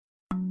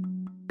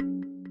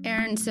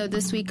And so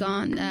this week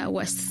on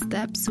West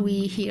Steps,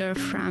 we hear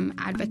from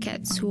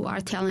advocates who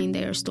are telling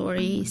their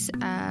stories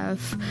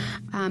of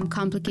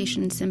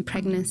complications in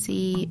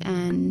pregnancy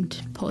and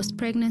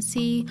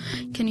post-pregnancy.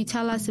 Can you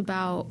tell us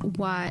about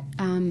what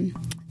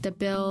the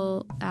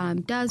bill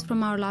does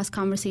from our last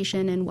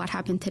conversation and what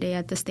happened today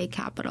at the state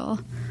capitol?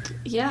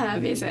 Yeah,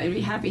 basically, I'd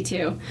be happy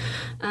to.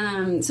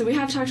 So we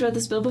have talked about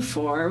this bill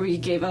before. We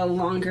gave a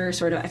longer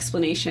sort of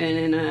explanation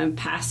in a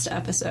past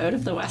episode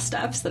of the West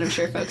Steps that I'm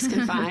sure folks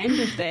can find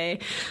if they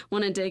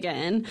want to dig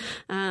in.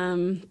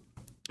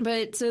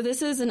 But so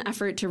this is an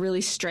effort to really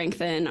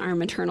strengthen our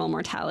maternal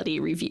mortality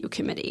review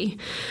committee.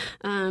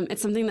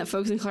 It's something that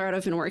folks in Colorado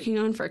have been working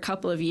on for a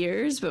couple of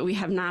years, but we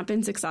have not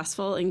been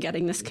successful in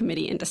getting this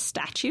committee into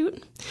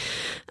statute.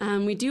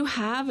 We do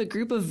have a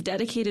group of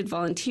dedicated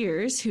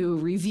volunteers who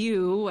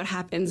review what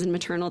happens in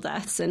maternal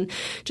deaths. And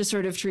just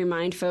sort of to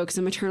remind folks,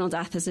 a maternal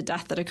death is a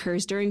death that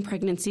occurs during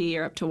pregnancy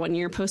or up to 1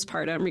 year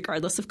postpartum,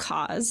 regardless of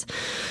cause.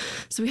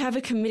 So we have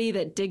a committee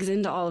that digs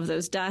into all of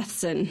those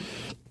deaths and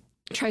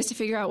tries to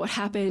figure out what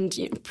happened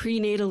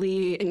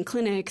prenatally in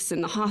clinics,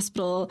 in the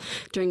hospital,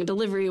 during a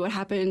delivery, what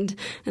happened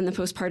in the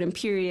postpartum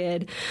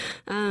period.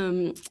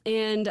 But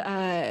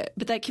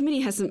that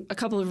committee has a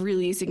couple of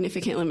really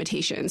significant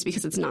limitations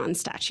because it's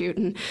non-statute.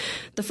 And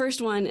the first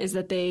one is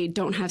that they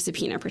don't have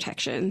subpoena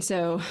protection.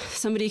 So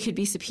somebody could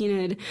be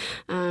subpoenaed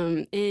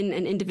in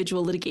an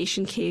individual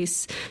litigation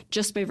case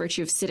just by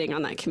virtue of sitting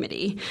on that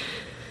committee.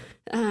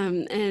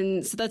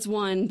 And so that's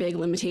one big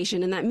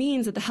limitation. And that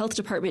means that the health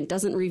department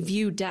doesn't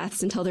review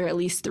deaths until they're at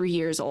least 3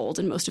 years old.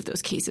 And most of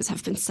those cases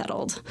have been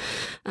settled.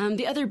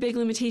 The other big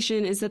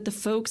limitation is that the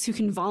folks who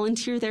can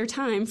volunteer their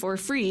time for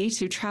free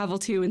to travel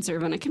to and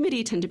serve on a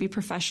committee tend to be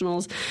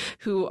professionals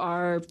who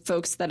are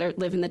folks that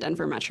live in the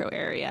Denver metro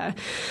area.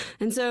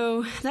 And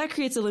so that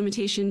creates a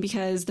limitation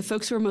because the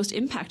folks who are most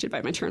impacted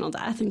by maternal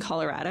death in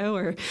Colorado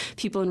are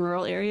people in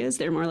rural areas.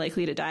 They're more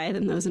likely to die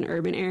than those in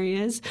urban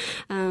areas.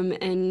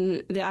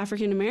 And the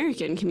African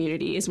American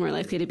community is more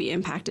likely to be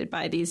impacted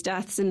by these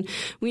deaths. And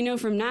we know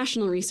from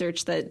national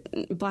research that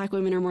Black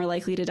women are more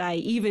likely to die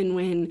even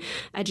when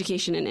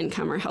education and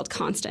income are held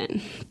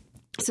constant.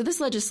 So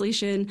this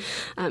legislation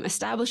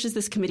establishes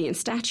this committee in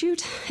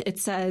statute. It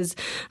says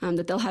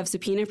that they'll have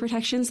subpoena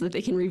protection so that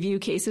they can review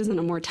cases in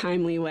a more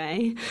timely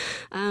way.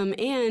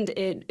 And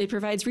it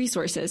provides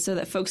resources so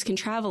that folks can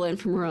travel in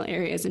from rural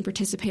areas and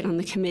participate on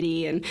the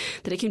committee, and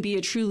that it can be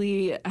a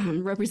truly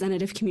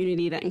representative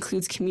community that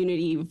includes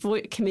community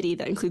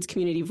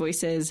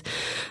voices.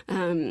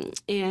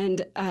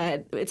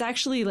 It's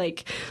actually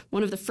like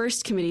one of the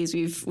first committees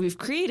we've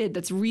created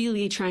that's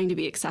really trying to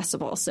be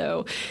accessible.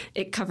 So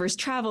it covers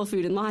travel,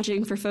 food, and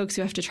lodging for folks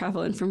who have to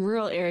travel in from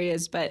rural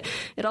areas, but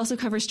it also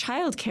covers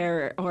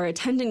childcare or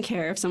attendant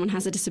care if someone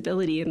has a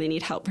disability and they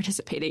need help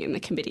participating in the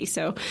committee.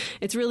 So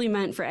it's really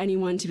meant for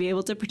anyone to be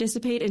able to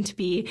participate and to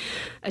be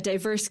a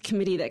diverse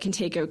committee that can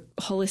take a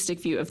holistic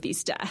view of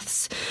these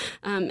deaths.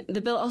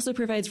 The bill also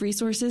provides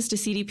resources to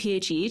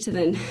CDPHE to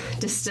then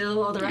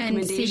distill all the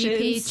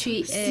recommendations.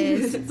 CDPHE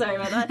is... Sorry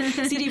about that.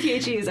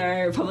 CDPHE is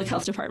our public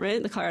health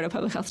department, the Colorado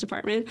Public Health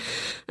Department.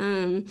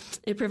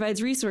 It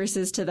provides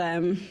resources to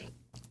them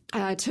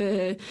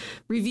to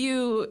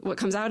review what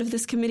comes out of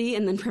this committee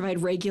and then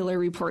provide regular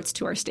reports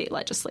to our state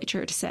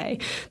legislature to say,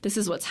 this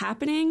is what's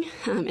happening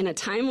in a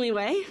timely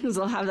way, because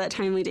they'll have that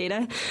timely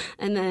data,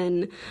 and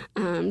then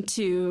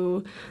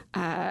to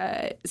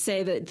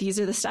say that these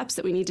are the steps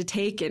that we need to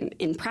take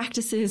in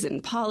practices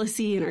and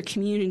policy in our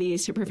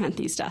communities to prevent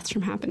these deaths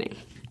from happening.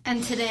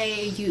 And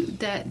today,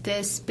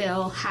 this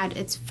bill had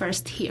its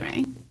first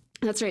hearing.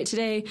 That's right.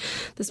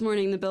 This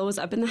morning, the bill was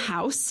up in the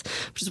House,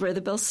 which is where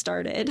the bill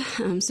started.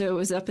 So it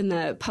was up in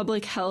the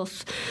Public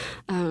Health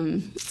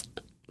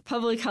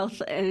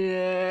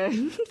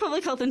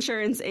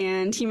Insurance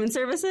and Human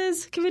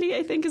Services Committee,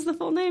 I think is the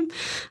full name.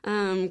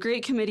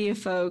 Great committee of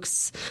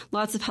folks,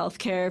 lots of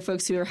healthcare,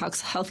 folks who are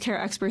healthcare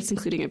experts,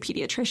 including a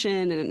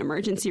pediatrician and an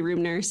emergency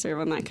room nurse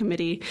serve on that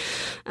committee.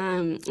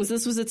 So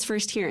this was its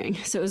first hearing.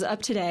 So it was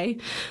up today.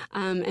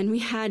 And we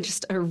had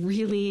just a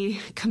really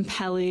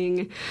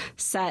compelling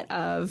set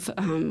of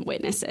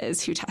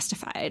witnesses who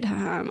testified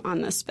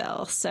on this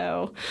bill.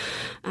 So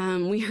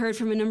we heard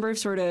from a number of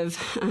sort of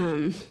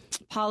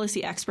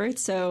policy experts.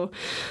 So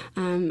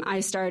I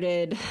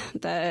started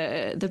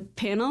the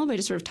panel by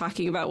just sort of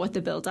talking about what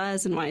the bill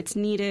does and why it's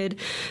needed.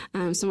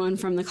 Someone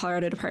from the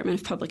Colorado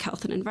Department of Public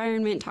Health and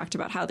Environment talked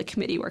about how the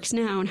committee works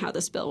now and how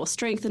this bill will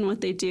strengthen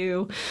what they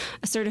do.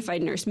 A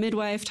certified nurse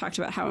midwife talked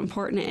about how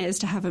important it is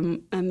to have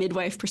a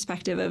midwife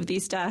perspective of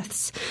these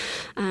deaths.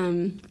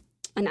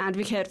 An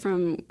advocate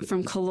from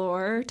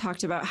Calore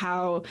talked about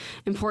how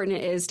important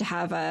it is to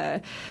have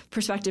a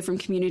perspective from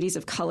communities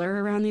of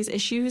color around these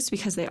issues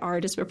because they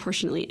are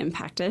disproportionately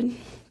impacted.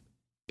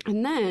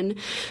 And then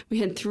we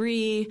had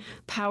 3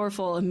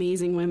 powerful,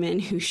 amazing women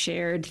who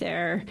shared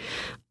their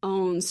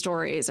own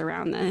stories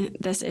around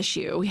this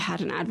issue. We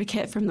had an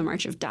advocate from the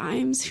March of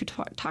Dimes who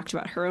talked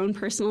about her own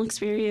personal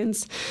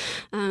experience.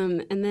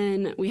 And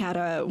then we had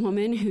a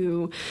woman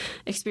who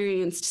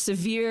experienced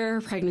severe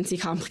pregnancy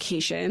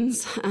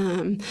complications,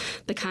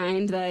 the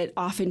kind that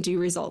often do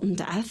result in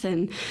death.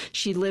 And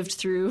she lived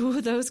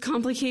through those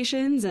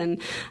complications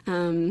and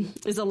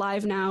is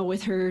alive now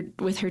with her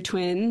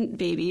twin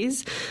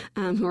babies,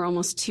 who are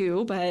almost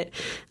 2. But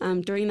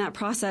during that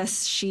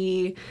process,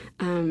 she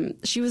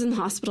was in the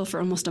hospital for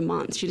almost a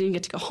month. She didn't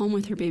get to go home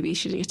with her baby.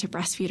 She didn't get to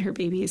breastfeed her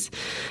babies.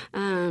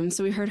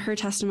 So we heard her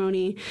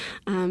testimony.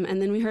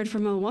 And then we heard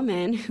from a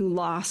woman who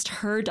lost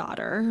her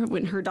daughter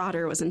when her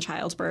daughter was in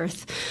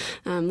childbirth,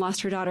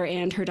 lost her daughter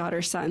and her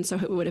daughter's son. So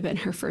it would have been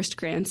her first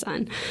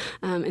grandson.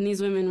 And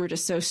these women were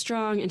just so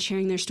strong and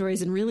sharing their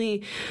stories and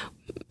really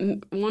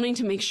wanting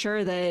to make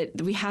sure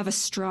that we have a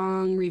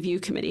strong review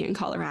committee in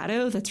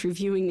Colorado that's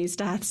reviewing these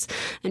deaths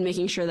and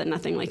making sure that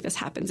nothing like this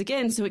happens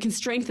again, so it can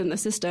strengthen the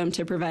system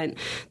to prevent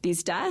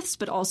these deaths,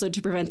 but also to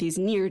prevent these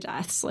near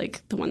deaths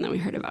like the one that we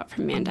heard about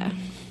from Amanda.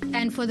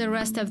 And for the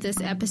rest of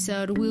this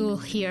episode, we will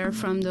hear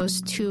from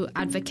those 2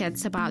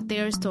 advocates about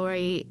their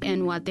story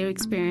and what their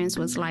experience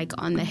was like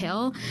on the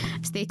Hill.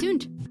 Stay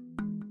tuned.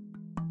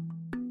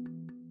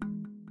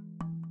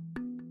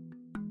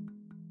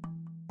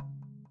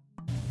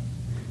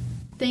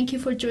 Thank you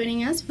for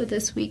joining us for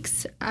this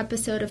week's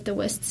episode of The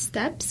West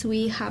Steps.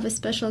 We have a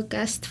special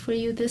guest for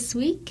you this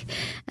week,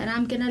 and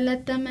I'm going to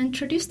let them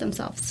introduce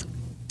themselves.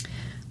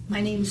 My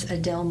name's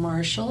Adele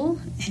Marshall,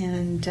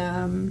 and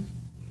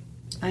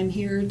I'm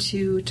here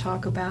to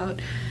talk about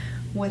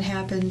what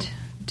happened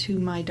to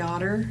my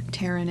daughter,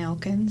 Taryn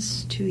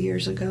Elkins, 2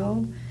 years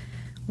ago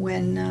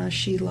when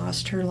she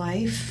lost her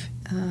life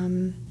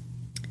in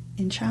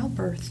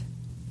childbirth.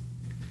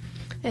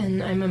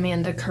 And I'm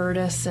Amanda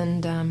Curtis,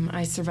 and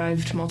I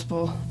survived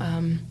multiple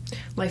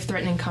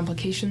life-threatening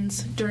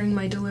complications during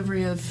my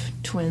delivery of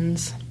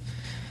twins.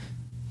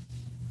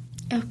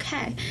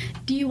 Okay.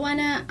 Do you want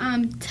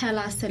to tell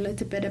us a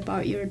little bit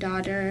about your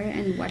daughter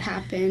and what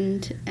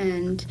happened?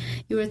 And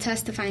you were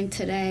testifying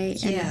today,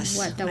 and yes,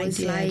 what that was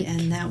I did, like.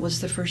 And that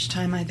was the first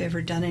time I've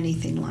ever done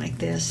anything like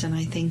this. And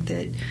I think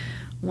that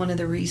one of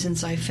the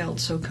reasons I felt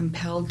so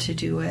compelled to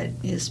do it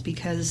is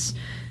because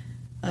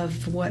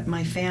of what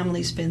my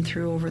family's been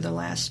through over the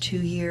last 2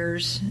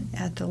 years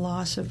at the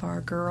loss of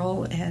our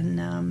girl,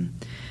 and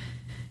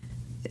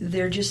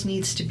there just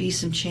needs to be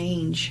some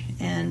change,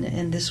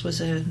 and this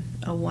was a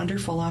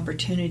wonderful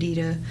opportunity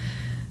to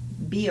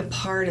be a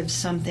part of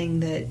something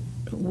that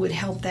would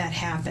help that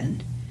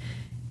happen.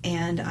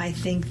 And I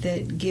think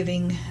that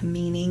giving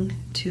meaning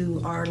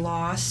to our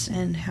loss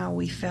and how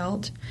we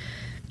felt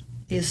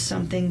is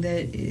something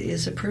that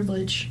is a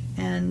privilege,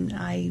 and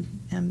I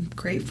am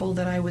grateful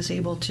that I was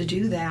able to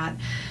do that.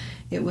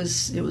 I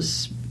was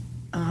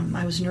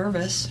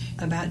nervous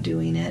about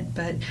doing it,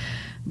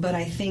 but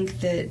I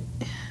think that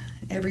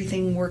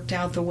everything worked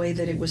out the way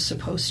that it was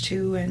supposed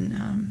to,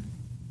 and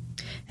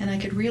I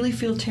could really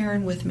feel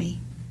Taryn with me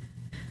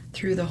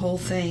through the whole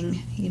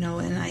thing,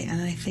 and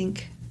I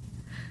think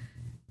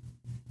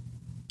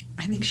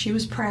she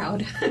was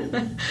proud,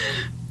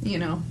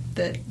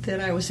 that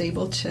I was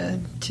able to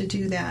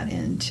do that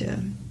and to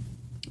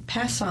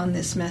pass on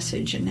this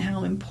message and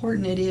how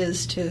important it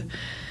is to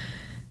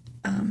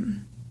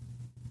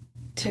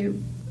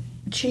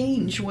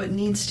change what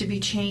needs to be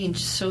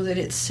changed so that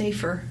it's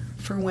safer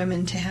for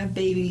women to have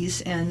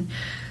babies and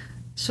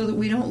so that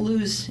we don't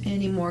lose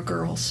any more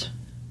girls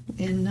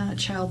in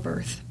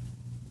childbirth.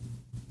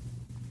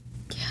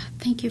 Yeah,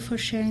 thank you for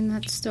sharing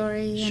that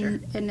story. Sure.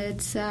 And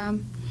it's a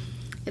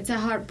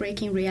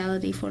heartbreaking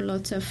reality for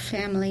lots of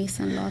families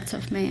and lots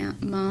of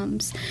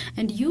moms.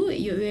 And you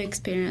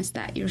experienced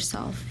that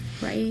yourself,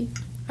 right?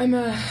 I'm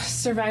a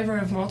survivor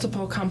of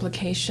multiple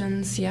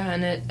complications, yeah,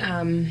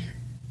 and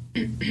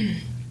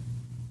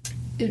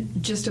it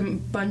just a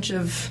bunch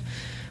of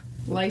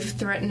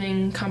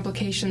life-threatening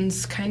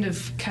complications kind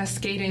of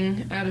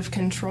cascading out of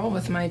control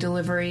with my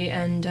delivery,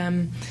 and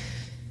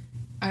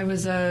I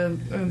was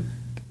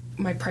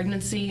my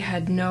pregnancy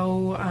had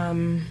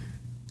no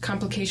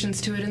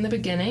complications to it in the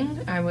beginning.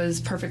 I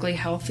was perfectly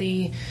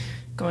healthy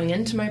going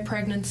into my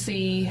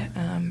pregnancy,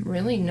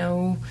 really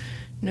no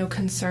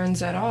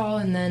concerns at all,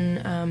 and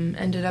then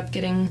ended up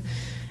getting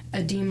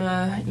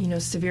edema,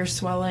 severe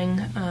swelling,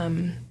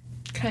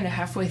 kind of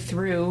halfway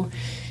through.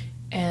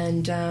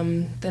 And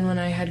then when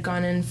I had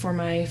gone in for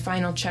my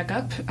final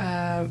checkup,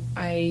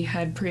 I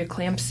had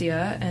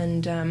preeclampsia,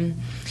 and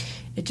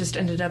it just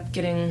ended up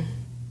getting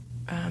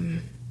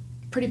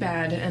pretty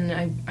bad.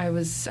 And I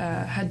was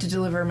had to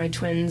deliver my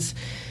twins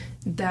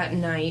that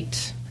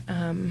night,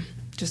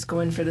 just go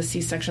in for the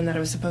C-section that I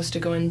was supposed to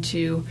go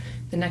into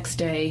the next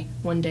day,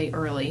 one day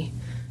early,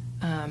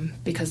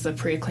 because the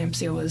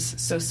preeclampsia was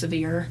so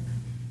severe.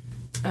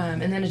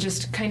 And then it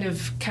just kind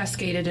of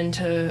cascaded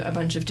into a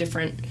bunch of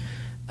different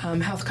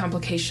health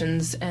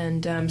complications,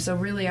 and so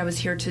really I was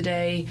here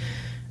today,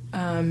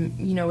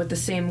 with the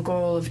same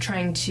goal of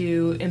trying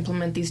to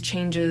implement these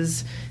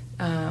changes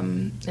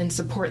and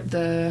support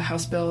the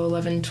House Bill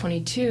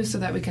 1122 so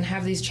that we can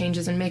have these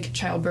changes and make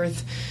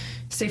childbirth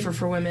safer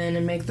for women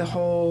and make the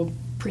whole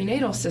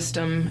prenatal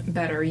system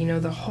better.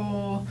 The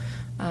whole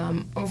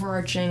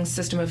overarching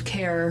system of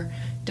care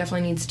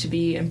definitely needs to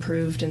be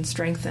improved and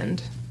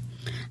strengthened.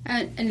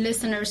 And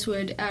listeners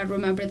would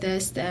remember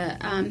this, the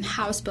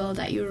House bill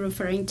that you're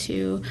referring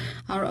to,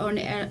 our own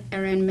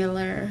Erin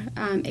Miller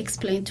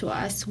explained to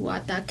us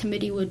what that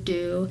committee would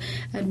do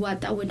and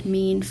what that would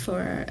mean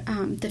for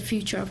the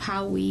future of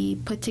how we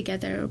put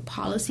together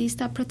policies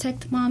that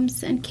protect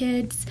moms and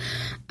kids.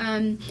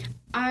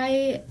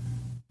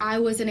 I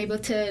wasn't able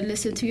to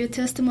listen to your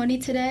testimony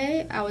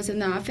today. I was in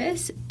the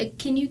office.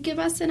 Can you give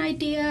us an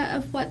idea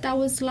of what that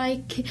was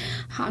like?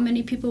 How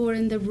many people were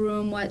in the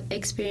room? What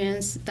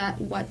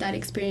that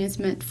experience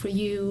meant for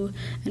you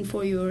and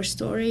for your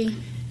story?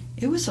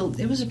 It was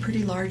a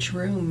pretty large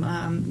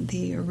room.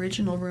 The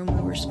original room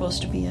we were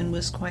supposed to be in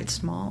was quite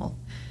small,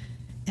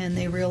 and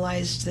they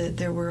realized that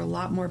there were a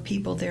lot more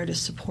people there to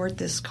support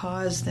this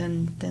cause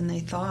than they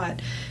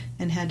thought,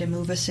 and had to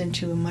move us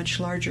into a much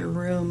larger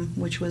room,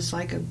 which was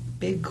like a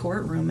big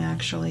courtroom,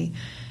 actually.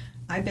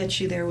 I bet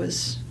you there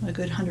was a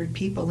good 100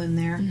 people in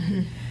there.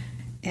 Mm-hmm.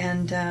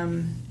 And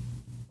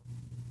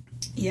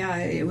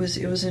it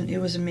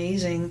was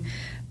amazing.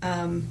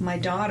 My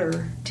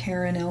daughter,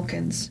 Taryn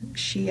Elkins,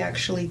 she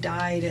actually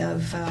died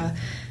of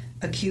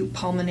acute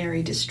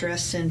pulmonary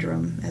distress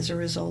syndrome as a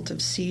result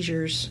of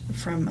seizures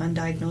from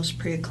undiagnosed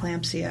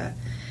preeclampsia.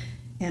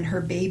 And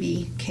her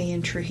baby,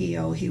 Kayan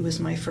Trujillo, he was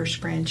my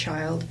first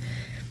grandchild.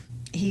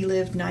 He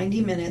lived 90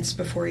 minutes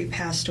before he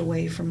passed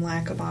away from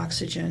lack of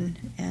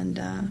oxygen.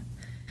 And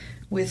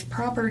with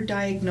proper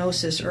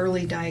diagnosis,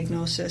 early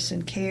diagnosis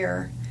and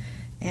care,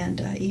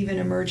 and even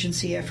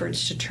emergency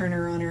efforts to turn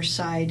her on her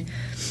side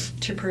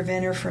to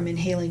prevent her from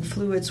inhaling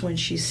fluids when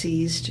she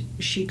seized,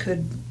 she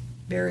could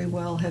very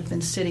well have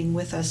been sitting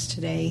with us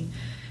today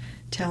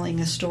telling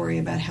a story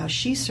about how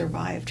she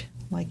survived,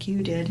 like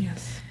you did.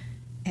 Yes.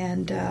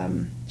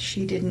 And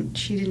she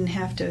didn't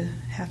have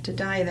to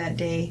die that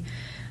day.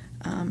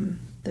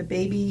 The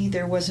baby,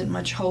 there wasn't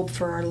much hope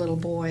for our little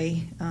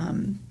boy.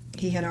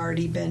 He had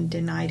already been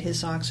denied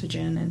his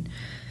oxygen, and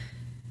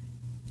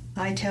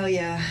I tell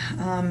you,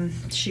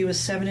 she was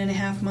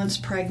 7.5 months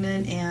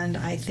pregnant, and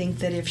I think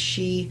that if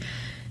she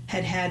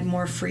had had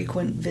more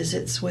frequent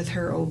visits with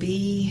her OB,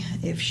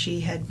 if she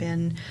had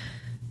been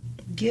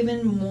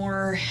given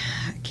more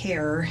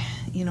care,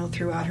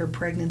 throughout her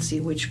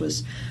pregnancy, which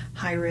was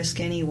high risk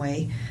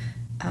anyway,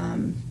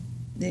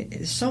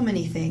 so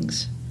many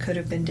things could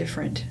have been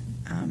different.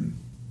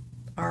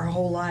 Our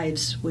whole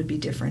lives would be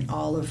different,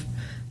 all of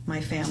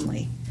my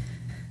family.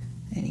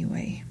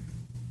 Anyway.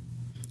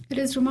 It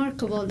is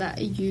remarkable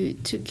that you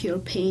took your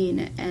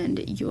pain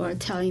and you are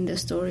telling the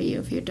story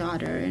of your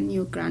daughter and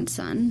your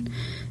grandson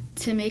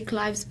to make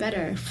lives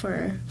better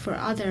for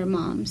other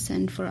moms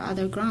and for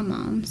other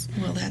grandmoms.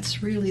 Well,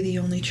 that's really the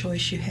only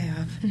choice you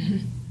have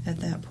at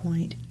that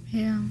point.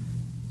 Yeah.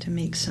 To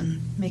make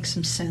some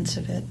sense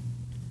of it.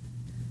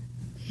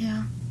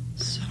 Yeah.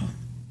 So.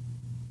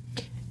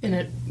 And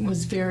it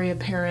was very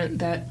apparent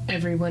that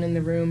everyone in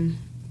the room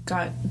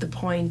got the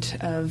point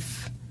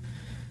of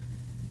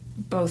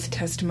both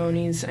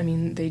testimonies. I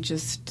mean,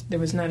 there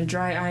was not a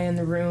dry eye in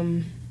the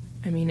room.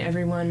 I mean,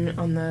 everyone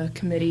on the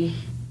committee,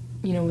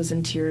 was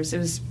in tears. It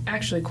was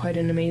actually quite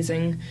an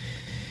amazing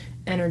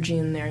energy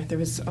in there. There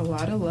was a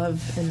lot of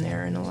love in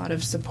there and a lot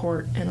of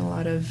support and a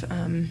lot of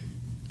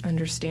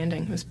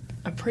understanding. It was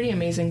a pretty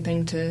amazing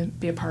thing to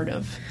be a part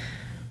of.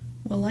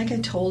 Well, like I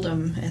told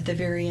them at the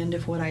very end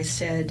of what I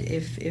said,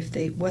 if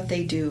what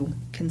they do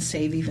can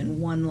save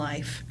even one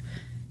life,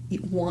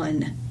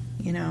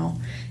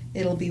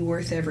 it'll be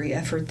worth every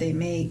effort they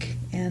make.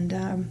 And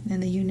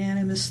they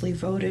unanimously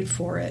voted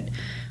for it,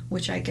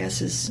 which I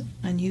guess is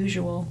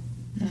unusual.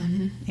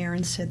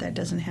 Erin said that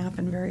doesn't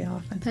happen very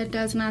often. That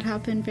does not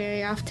happen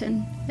very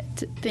often,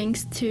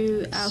 thanks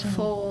to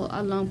full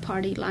along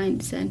party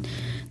lines. And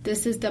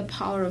this is the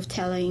power of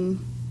telling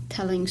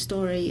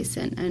stories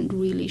and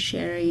really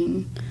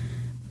sharing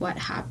what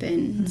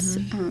happens.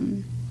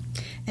 And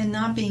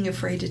not being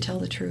afraid to tell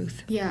the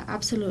truth. Yeah,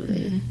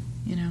 absolutely.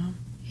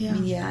 Yeah. I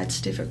mean,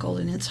 it's difficult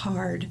and it's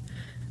hard,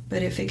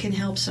 but if it can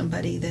help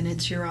somebody, then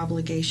it's your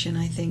obligation,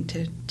 I think,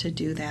 to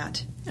do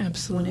that.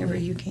 Absolutely. Whenever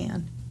you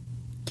can.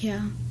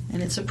 Yeah.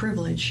 And it's a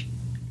privilege.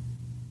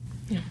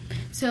 Yeah.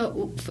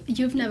 So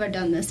you've never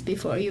done this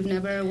before? You've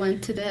never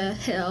went to the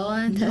Hill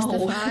and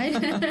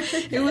testified?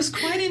 It was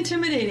quite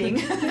intimidating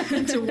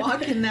to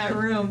walk in that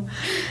room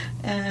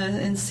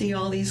and see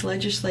all these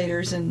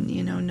legislators and,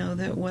 know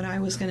that what I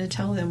was going to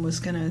tell them was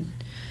going to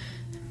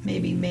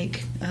maybe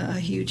make a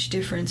huge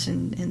difference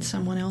in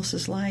someone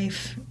else's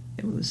life.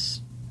 It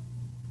was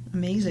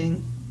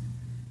amazing.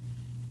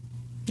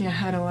 Yeah, it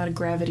had a lot of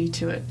gravity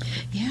to it.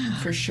 Yeah.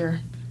 For sure.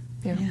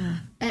 Yeah.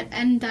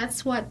 And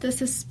that's what this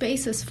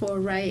space is for,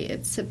 right?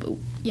 It's,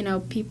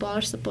 people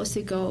are supposed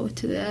to go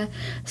to the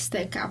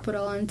state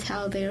capitol and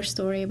tell their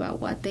story about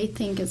what they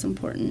think is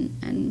important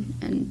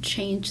and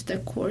change the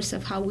course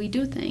of how we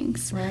do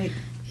things. Right.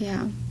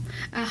 Yeah.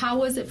 How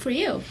was it for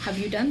you? Have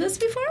you done this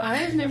before?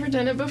 I've never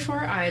done it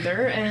before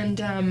either,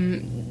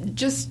 and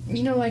just,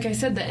 like I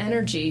said, the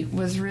energy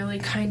was really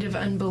kind of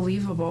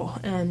unbelievable,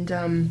 and,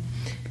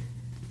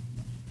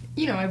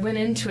 I went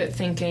into it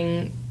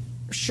thinking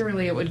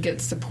surely it would get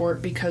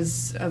support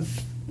because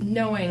of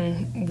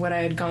knowing what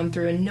I had gone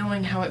through and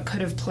knowing how it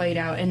could have played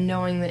out and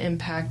knowing the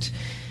impact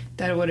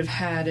that it would have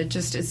had.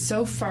 It's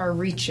so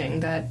far-reaching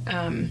that,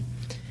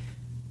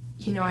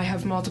 I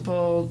have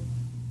multiple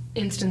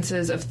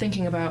instances of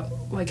thinking about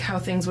like how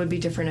things would be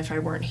different if I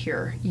weren't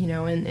here,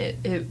 and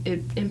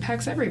it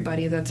impacts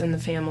everybody that's in the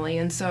family.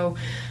 And so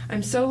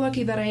I'm so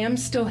lucky that I am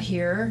still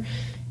here,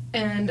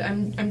 and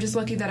I'm just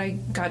lucky that I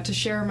got to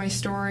share my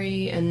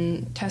story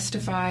and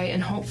testify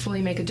and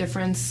hopefully make a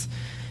difference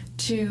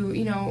to,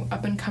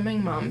 up and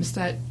coming moms,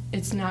 that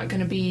it's not going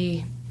to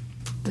be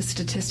the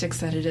statistics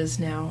that it is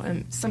now.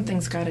 And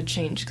something's got to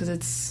change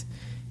because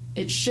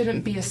it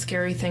shouldn't be a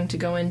scary thing to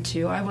go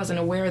into. I wasn't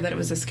aware that it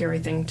was a scary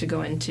thing to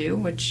go into,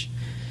 which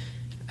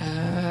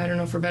I don't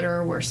know for better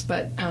or worse,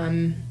 but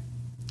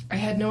I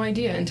had no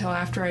idea until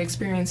after I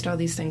experienced all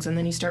these things. And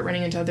then you start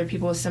running into other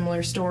people with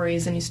similar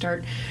stories, and you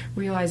start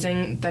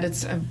realizing that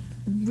it's a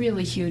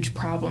really huge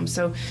problem.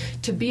 So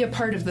to be a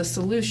part of the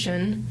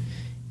solution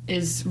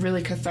is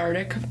really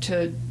cathartic,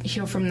 to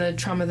heal from the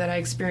trauma that I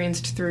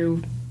experienced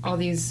through all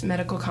these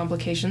medical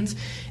complications.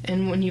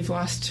 And when you've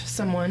lost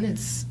someone,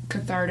 it's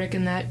cathartic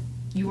in that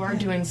you are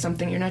doing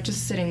something. You're not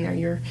just sitting there.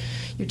 You're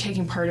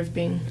taking part of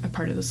being a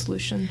part of the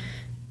solution.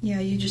 Yeah,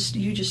 you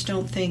just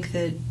don't think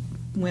that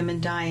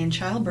women die in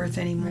childbirth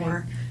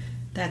anymore. Right.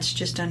 That's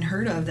just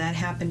unheard of. That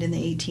happened in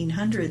the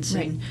 1800s,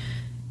 right. And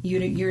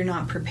you're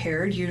not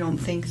prepared. You don't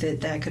think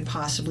that could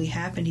possibly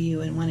happen to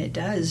you, and when it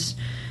does,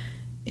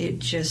 it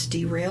just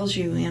derails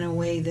you in a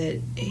way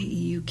that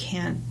you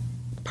can't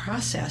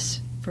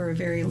process for a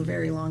very,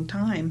 very long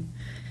time.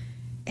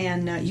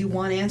 And you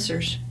want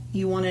answers.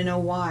 You want to know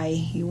why.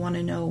 You want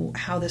to know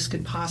how this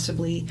could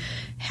possibly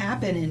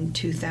happen in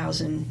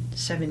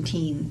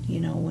 2017,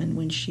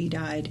 when she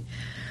died.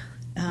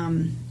 How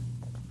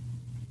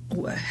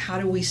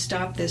do we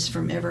stop this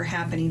from ever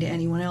happening to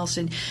anyone else?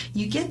 And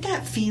you get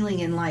that feeling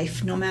in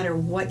life no matter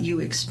what you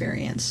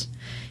experience.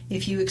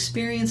 If you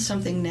experience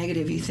something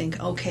negative, you think,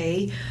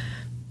 okay,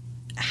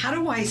 how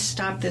do I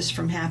stop this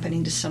from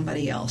happening to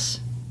somebody else?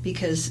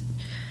 Because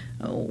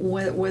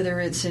whether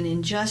it's an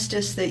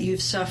injustice that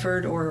you've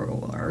suffered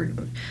or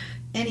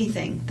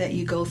anything that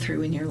you go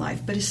through in your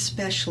life, but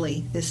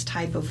especially this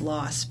type of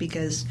loss,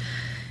 because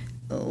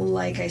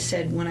like I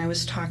said when I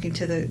was talking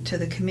to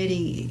the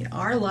committee,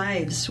 our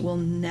lives will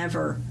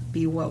never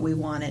be what we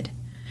wanted.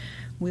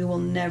 We will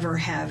never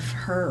have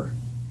her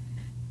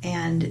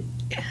and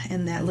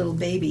that little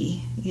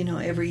baby.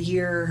 Every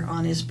year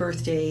on his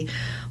birthday,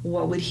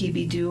 what would he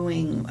be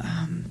doing?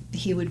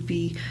 He would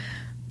be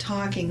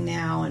talking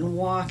now and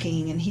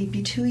walking, and he'd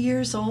be 2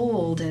 years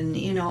old,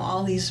 and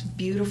all these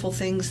beautiful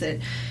things that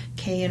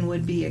Kayan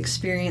would be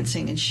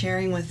experiencing and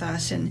sharing with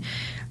us. And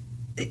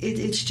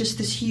it's just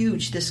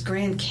this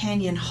Grand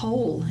Canyon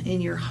hole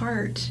in your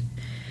heart.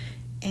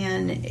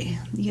 And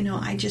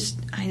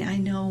I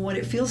know what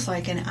it feels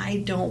like, and I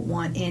don't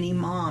want any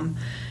mom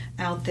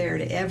out there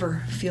to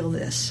ever feel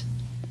this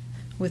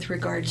with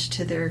regards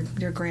to their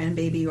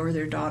grandbaby or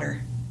their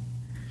daughter.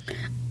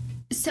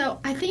 So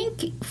I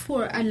think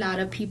for a lot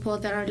of people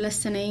that are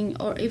listening,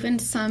 or even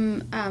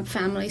some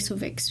families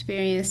who've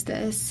experienced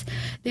this,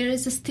 there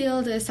is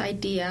still this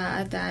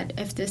idea that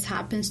if this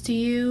happens to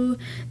you,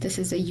 this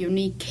is a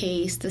unique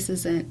case, this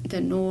isn't the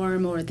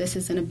norm, or this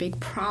isn't a big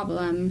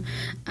problem.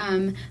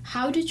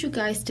 How did you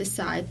guys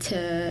decide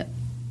to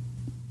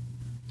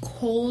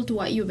hold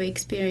what you've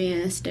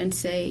experienced and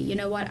say, you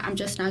know what, I'm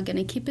just not going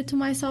to keep it to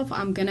myself,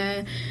 I'm going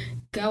to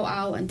go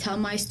out and tell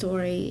my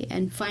story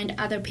and find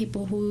other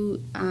people who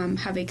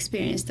have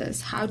experienced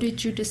this? How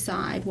did you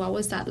decide? What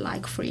was that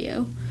like for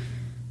you?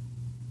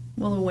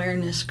 Well,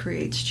 awareness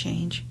creates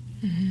change.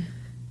 Mm-hmm.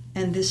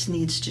 And this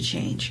needs to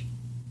change.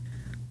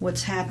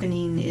 What's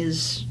happening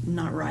is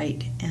not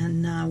right,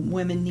 and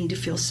women need to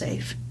feel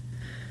safe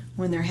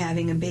when they're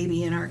having a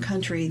baby in our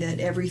country, that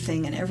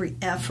everything and every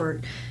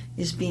effort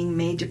is being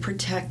made to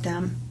protect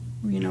them.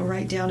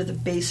 Right down to the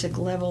basic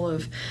level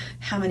of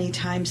how many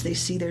times they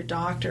see their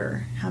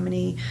doctor, how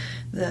many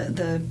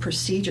the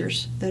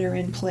procedures that are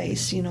in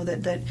place,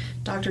 that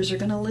doctors are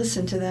going to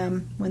listen to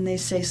them when they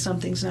say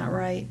something's not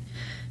right,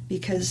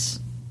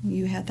 because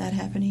you had that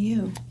happen to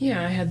you.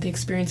 Yeah, I had the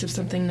experience of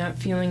something not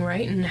feeling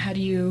right, and how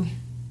do you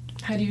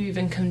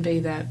even convey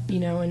that,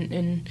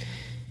 and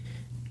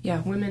yeah,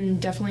 women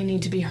definitely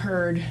need to be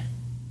heard.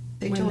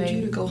 They told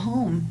you to go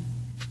home.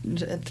 From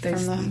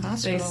the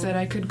hospital. They said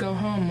I could go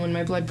home when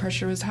my blood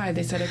pressure was high.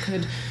 They said I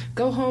could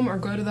go home or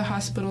go to the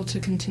hospital to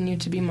continue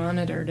to be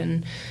monitored.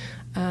 And,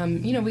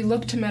 we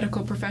look to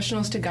medical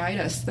professionals to guide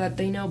us, that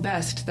they know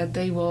best, that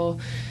they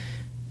will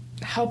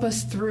help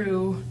us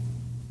through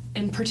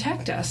and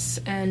protect us.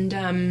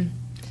 And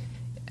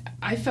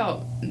I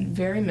felt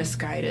very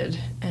misguided.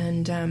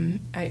 And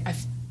I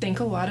think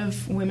a lot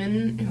of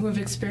women who have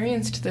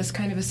experienced this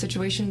kind of a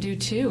situation do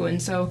too.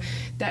 And so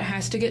that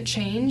has to get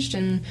changed.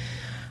 And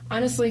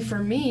honestly, for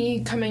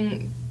me,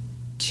 coming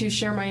to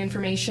share my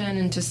information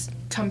and to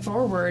come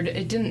forward,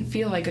 it didn't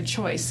feel like a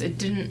choice. It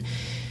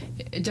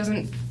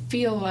doesn't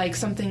feel like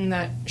something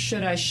that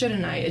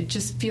shouldn't I. It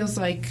just feels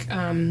like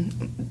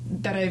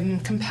that I'm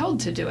compelled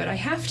to do it. I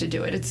have to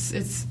do it.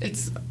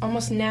 It's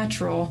almost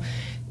natural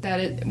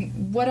that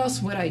what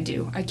else would I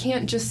do? I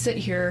can't just sit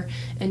here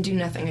and do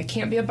nothing. I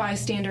can't be a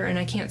bystander, and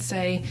I can't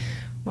say,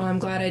 well, I'm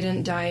glad I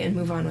didn't die and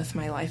move on with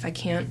my life. I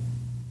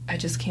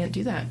just can't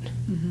do that.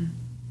 Mm-hmm.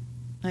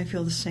 I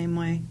feel the same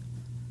way.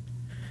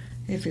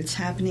 If it's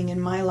happening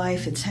in my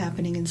life, it's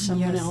happening in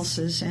someone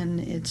else's, and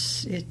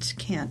it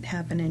can't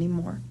happen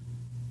anymore.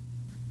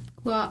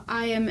 Well,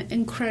 I am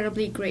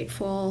incredibly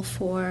grateful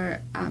for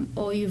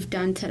all you've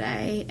done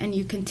today and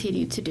you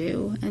continue to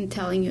do and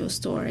telling your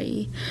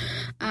story.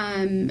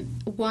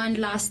 One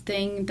last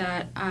thing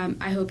that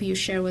I hope you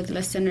share with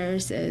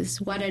listeners is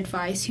what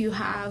advice you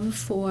have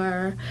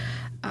for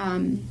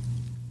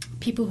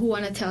people who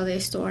want to tell their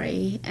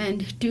story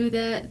and do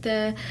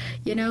the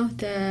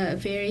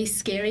very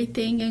scary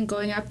thing and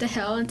going up to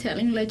hell and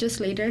telling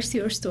legislators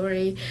your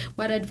story.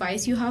 What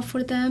advice you have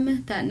for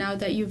them that now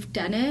that you've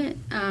done it?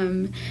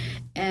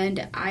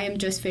 And I am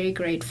just very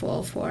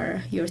grateful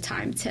for your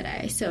time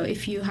today. So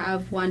if you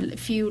have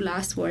few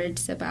last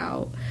words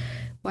about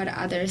what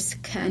others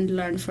can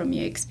learn from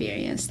your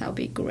experience, that would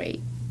be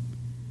great.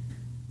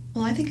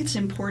 Well, I think it's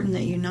important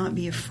that you not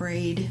be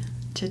afraid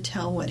to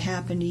tell what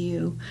happened to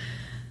you.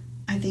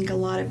 I think a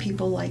lot of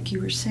people, like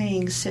you were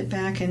saying, sit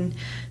back and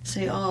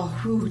say, oh,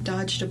 whew,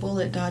 dodged a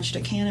bullet, dodged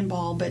a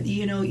cannonball. But,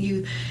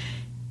 you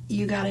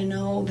got to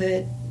know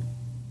that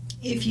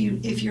if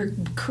you're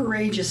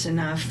courageous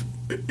enough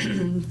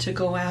to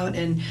go out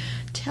and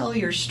tell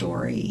your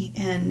story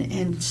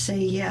and say,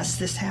 yes,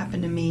 this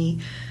happened to me,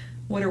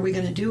 what are we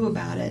going to do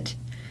about it?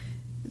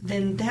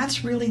 Then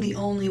that's really the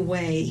only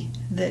way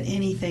that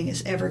anything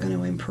is ever going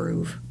to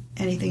improve.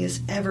 Anything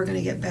is ever going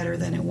to get better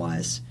than it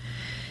was.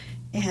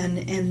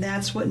 And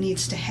that's what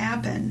needs to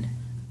happen.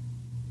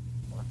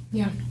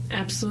 Yeah,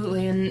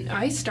 absolutely. And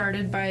I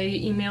started by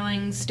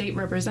emailing state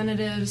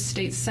representatives,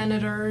 state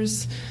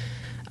senators,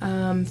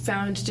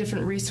 found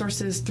different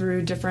resources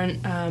through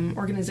different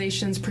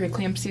organizations.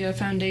 Preeclampsia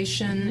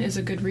Foundation is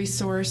a good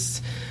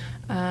resource.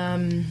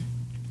 There's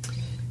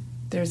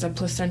a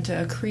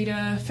Placenta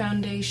Accreta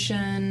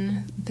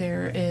Foundation.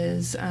 There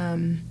is,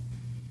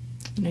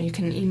 you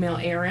can email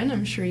Erin.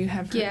 I'm sure you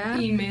have her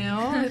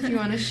email if you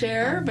want to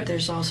share. But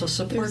there's also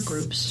support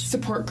groups.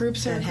 Support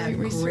groups that have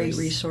great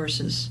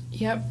resources.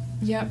 Yep.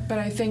 But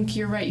I think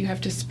you're right. You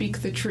have to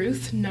speak the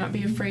truth, not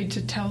be afraid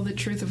to tell the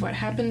truth of what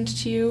happened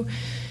to you.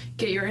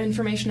 Get your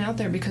information out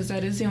there, because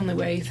that is the only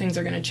way things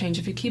are going to change.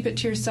 If you keep it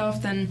to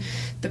yourself, then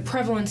the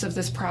prevalence of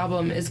this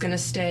problem is going to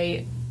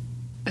stay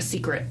a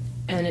secret,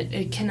 and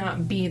it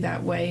cannot be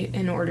that way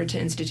in order to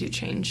institute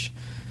change.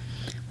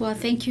 Well,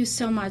 thank you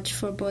so much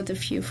for both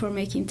of you for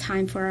making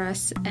time for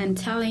us and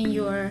telling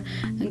your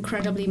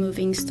incredibly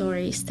moving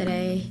stories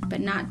today,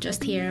 but not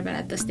just here, but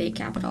at the state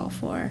capitol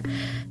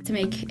to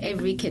make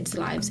every kid's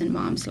lives and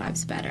mom's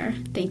lives better.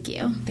 Thank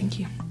you. Thank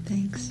you.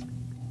 Thanks.